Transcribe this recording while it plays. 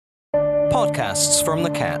Podcasts from The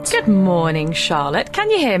Cat. Good morning, Charlotte. Can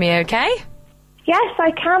you hear me okay? Yes,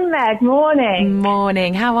 I can, Meg. Morning.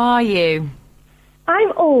 Morning. How are you?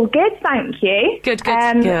 I'm all good, thank you. Good.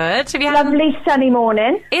 Have you had lovely sunny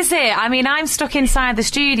morning. Is it? I mean, I'm stuck inside the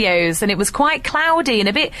studios, and it was quite cloudy and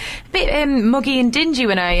a bit muggy and dingy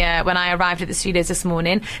when I arrived at the studios this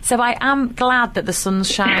morning. So I am glad that the sun's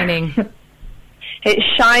shining. It's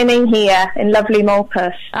shining here in lovely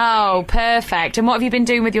Malpas. Oh, perfect. And what have you been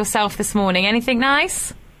doing with yourself this morning? Anything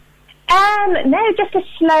nice? No, just a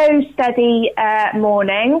slow, steady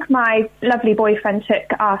morning. My lovely boyfriend took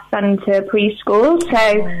our son to preschool,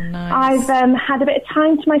 so nice. I've had a bit of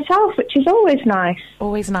time to myself, which is always nice.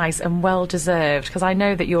 Always nice and well-deserved, because I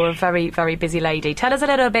know that you're a very, very busy lady. Tell us a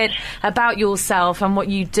little bit about yourself and what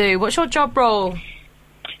you do. What's your job role?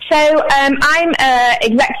 So I'm an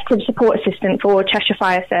executive support assistant for Cheshire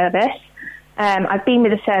Fire Service. I've been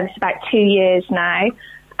with the service about 2 years now.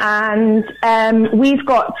 And we've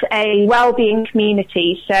got a wellbeing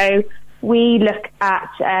community, so we look at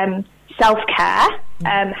self-care,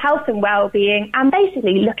 health and wellbeing, and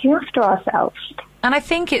basically looking after ourselves. And I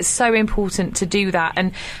think it's so important to do that.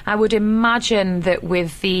 And I would imagine that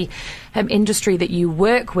with the industry that you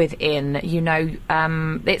work within,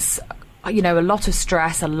 it's a lot of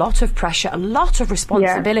stress, a lot of pressure, a lot of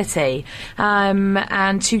responsibility,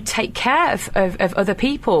 and to take care of other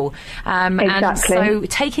people. Exactly. And so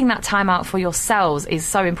taking that time out for yourselves is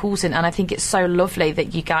so important, and I think it's so lovely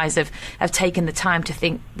that you guys have taken the time to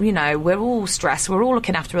think, we're all stressed, we're all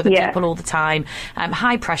looking after other people all the time,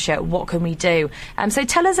 high pressure, what can we do? So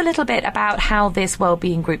tell us a little bit about how this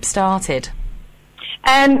wellbeing group started.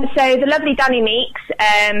 So the lovely Danny Meeks,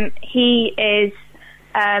 he is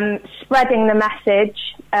spreading the message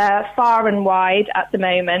far and wide at the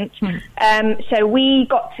moment. So we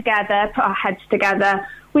got together, put our heads together.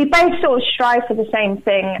 We both sort of strive for the same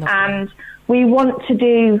thing, and we want to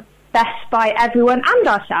do best by everyone and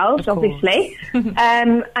ourselves, obviously.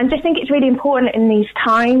 And just think it's really important in these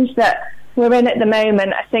times that we're in at the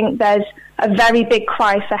moment. I think there's a very big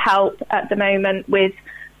cry for help at the moment with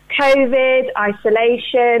COVID,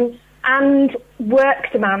 isolation, and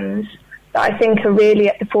work demands that I think are really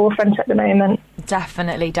at the forefront at the moment.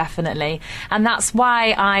 Definitely. And that's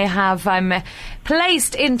why I have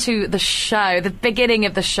placed into the show, the beginning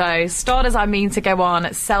of the show, start as I mean to go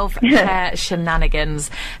on, self-care shenanigans,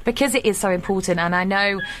 because it is so important. And I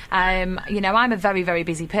know, I'm a very, very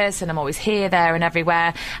busy person. I'm always here, there and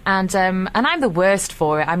everywhere. And I'm the worst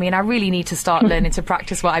for it. I mean, I really need to start learning to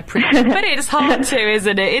practice what I preach. But it's hard to,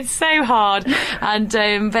 isn't it? It's so hard. And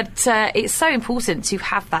but it's so important to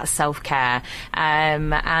have that self-care.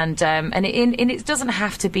 And it doesn't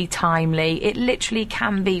have to be timely. It literally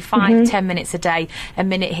can be 5-10 minutes a day, a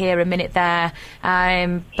minute here, a minute there.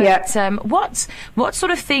 What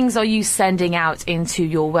sort of things are you sending out into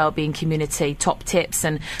your wellbeing community? Top tips,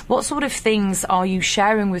 and what sort of things are you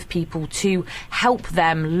sharing with people to help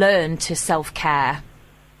them learn to self-care?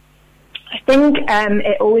 I think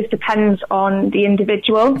it always depends on the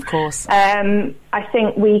individual. Of course. I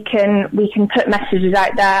think we can put messages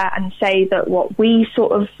out there and say that what we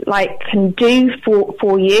sort of can do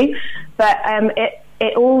for you, but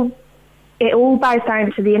it all boils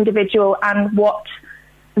down to the individual and what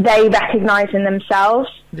they recognise in themselves.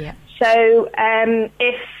 Yeah. So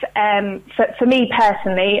for me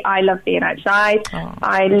personally, I love being outside. Oh.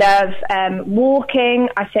 I love walking.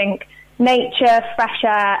 I think nature, fresh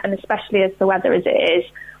air, and especially as the weather as it is,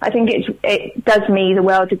 I think it does me the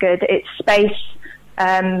world of good. It's space,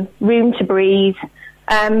 room to breathe,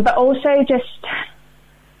 but also just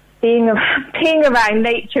being around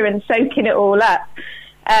nature and soaking it all up.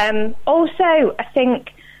 Also, I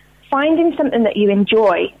think finding something that you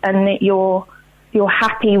enjoy and that you're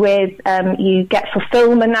happy with, you get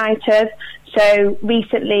fulfillment out of. So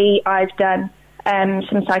recently I've done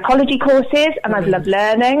some psychology courses, and I've loved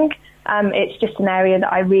learning. It's just an area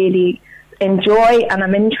that I really enjoy and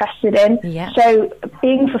I'm interested in. Yeah. So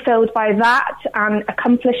being fulfilled by that and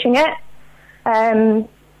accomplishing it.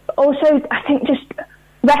 Also, I think just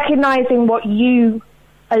recognising what you,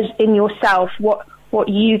 as in yourself, what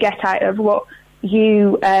you get out of, what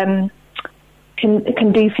you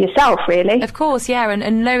can do for yourself, really. Of course, yeah,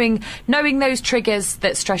 and knowing those triggers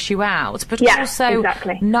that stress you out, but also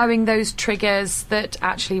knowing those triggers that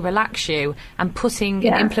actually relax you and putting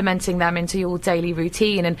and implementing them into your daily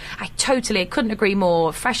routine. And I couldn't agree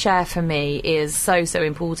more. Fresh air for me is so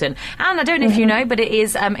important. And I don't know if you know, but it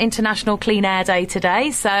is International Clean Air Day today,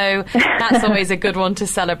 so that's always a good one to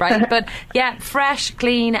celebrate. But yeah, fresh,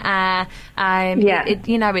 clean air.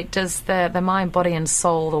 It does the mind, body and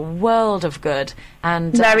soul the world of good.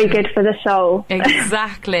 And very good for the soul.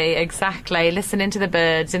 Exactly. Listening to the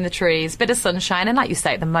birds in the trees, bit of sunshine, and like you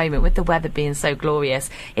say, at the moment with the weather being so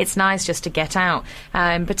glorious, it's nice just to get out.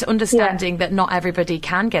 But understanding that not everybody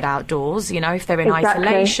can get outdoors, if they're in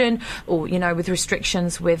isolation or with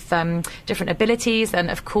restrictions with different abilities,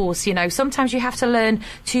 and of course, sometimes you have to learn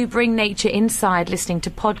to bring nature inside, listening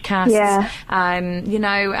to podcasts,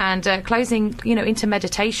 and closing, into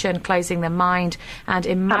meditation, closing the mind, and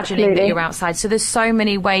imagining that you're outside. So there's so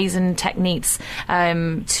many ways and techniques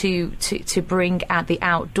to bring out the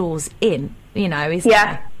outdoors in, isn't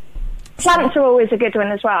there? Plants are always a good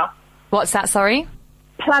one as well. What's that, sorry?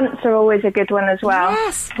 Plants are always a good one as well.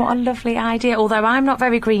 Yes, what a lovely idea. Although I'm not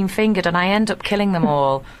very green-fingered and I end up killing them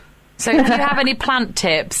all. So if you have any plant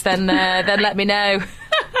tips, then let me know.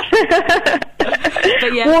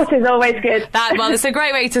 But yes, water's always good. It's a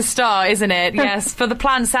great way to start, isn't it? Yes, for the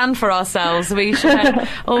plants and for ourselves. We should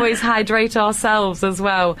always hydrate ourselves as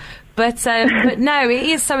well. But no, it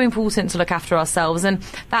is so important to look after ourselves, and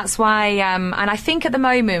that's why. And I think at the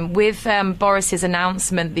moment, with Boris's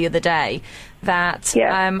announcement the other day, that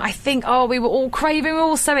I think we were all craving, we were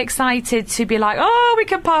all so excited to be like, we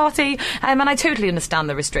can party, and I totally understand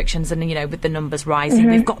the restrictions, and with the numbers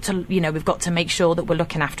rising, we've got to make sure that we're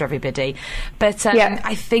looking after everybody. But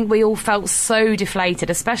I think we all felt so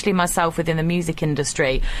deflated, especially myself within the music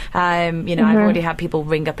industry. I've already had people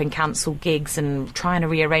ring up and cancel gigs and trying to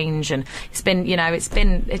rearrange, and it's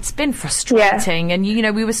been frustrating.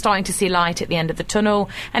 And we were starting to see light at the end of the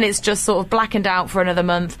tunnel, and it's just sort of blackened out for another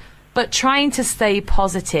month. But trying to stay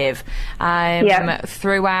positive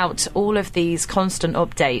throughout all of these constant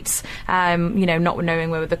updates, not knowing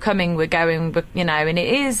where we're coming, we're going, but, and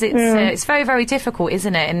it's very, very difficult,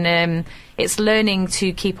 isn't it? And it's learning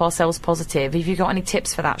to keep ourselves positive. Have you got any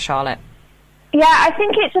tips for that, Charlotte? Yeah, I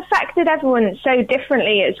think it's affected everyone so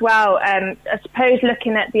differently as well. I suppose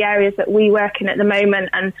looking at the areas that we work in at the moment,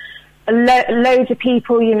 and loads of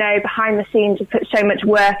people, behind the scenes have put so much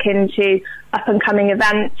work into up-and-coming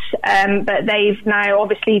events, but they've now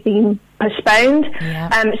obviously been postponed.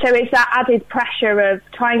 So it's that added pressure of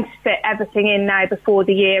trying to fit everything in now before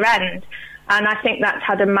the year end. And I think that's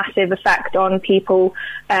had a massive effect on people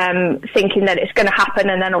thinking that it's going to happen,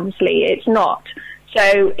 and then obviously it's not.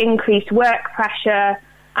 So increased work pressure,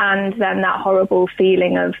 and then that horrible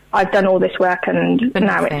feeling of I've done all this work and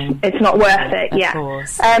now it's not worth it.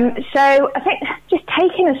 So I think just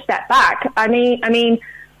taking a step back. I mean,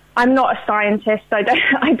 I'm not a scientist. I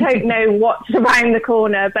don't know what's around the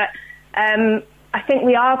corner, but I think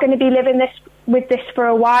we are going to be living with this for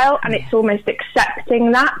a while, and it's almost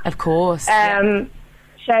accepting that. Of course. So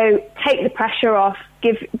take the pressure off.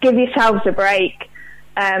 Give yourselves a break.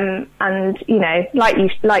 And like you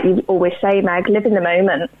always say, Meg, live in the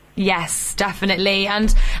moment. Yes, definitely.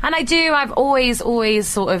 And I've always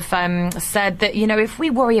sort of said that, if we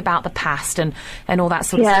worry about the past and all that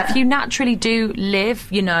sort of stuff, you naturally do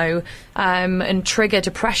live, and trigger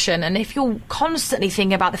depression. And if you're constantly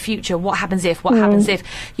thinking about the future, what happens if,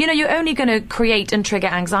 you're only going to create and trigger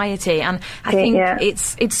anxiety. And I think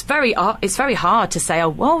it's very hard to say,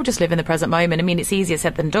 just live in the present moment. I mean, it's easier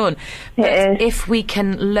said than done. But if we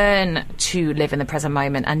can learn to live in the present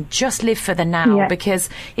moment and just live for the now, because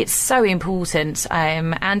it's so important.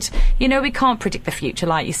 And we can't predict the future,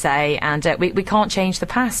 like you say, and we can't change the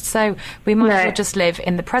past. So we might as well just live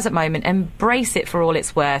in the present moment, embrace it for all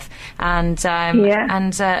it's worth, and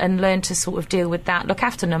learn to sort of deal with that. Look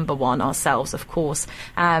after, number one, ourselves, of course.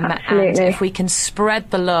 And if we can spread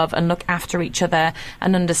the love and look after each other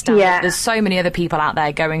and understand that there's so many other people out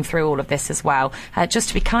there going through all of this as well, just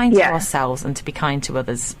to be kind to ourselves and to be kind to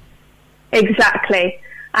others. Exactly.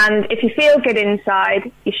 And if you feel good inside,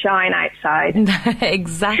 you shine outside.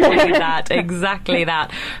 Exactly that.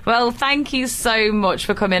 Well, thank you so much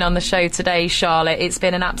for coming on the show today, Charlotte. It's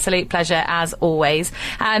been an absolute pleasure, as always.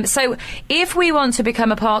 So if we want to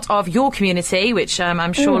become a part of your community, which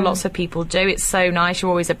I'm sure lots of people do, it's so nice. You're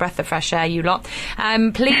always a breath of fresh air, you lot.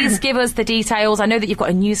 Please give us the details. I know that you've got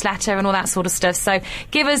a newsletter and all that sort of stuff. So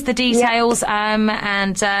give us the details,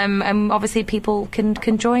 and obviously people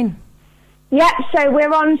can join. Yeah, so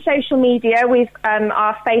we're on social media. We've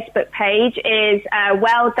our Facebook page is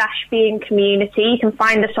Well-Being Community. You can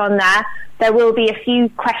find us on there. There will be a few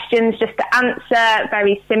questions just to answer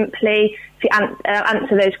very simply. If you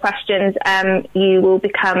answer those questions, you will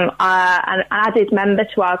become an added member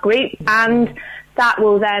to our group, and that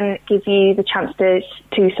will then give you the chance to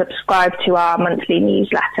subscribe to our monthly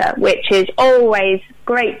newsletter, which is always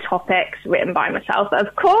great topics written by myself,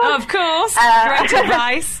 of course. Of course, great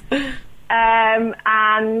advice. And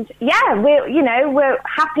we'll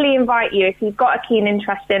happily invite you if you've got a keen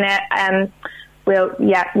interest in it. we're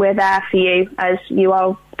there for you, as you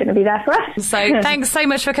are going to be there for us. So thanks so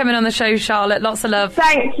much for coming on the show, Charlotte. Lots of love.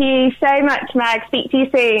 Thank you so much, Meg. Speak to you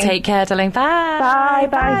soon. Take care, darling. Bye.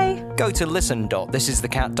 Bye. Go to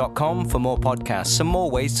listen.thisisthecat.com for more podcasts and more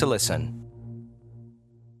ways to listen.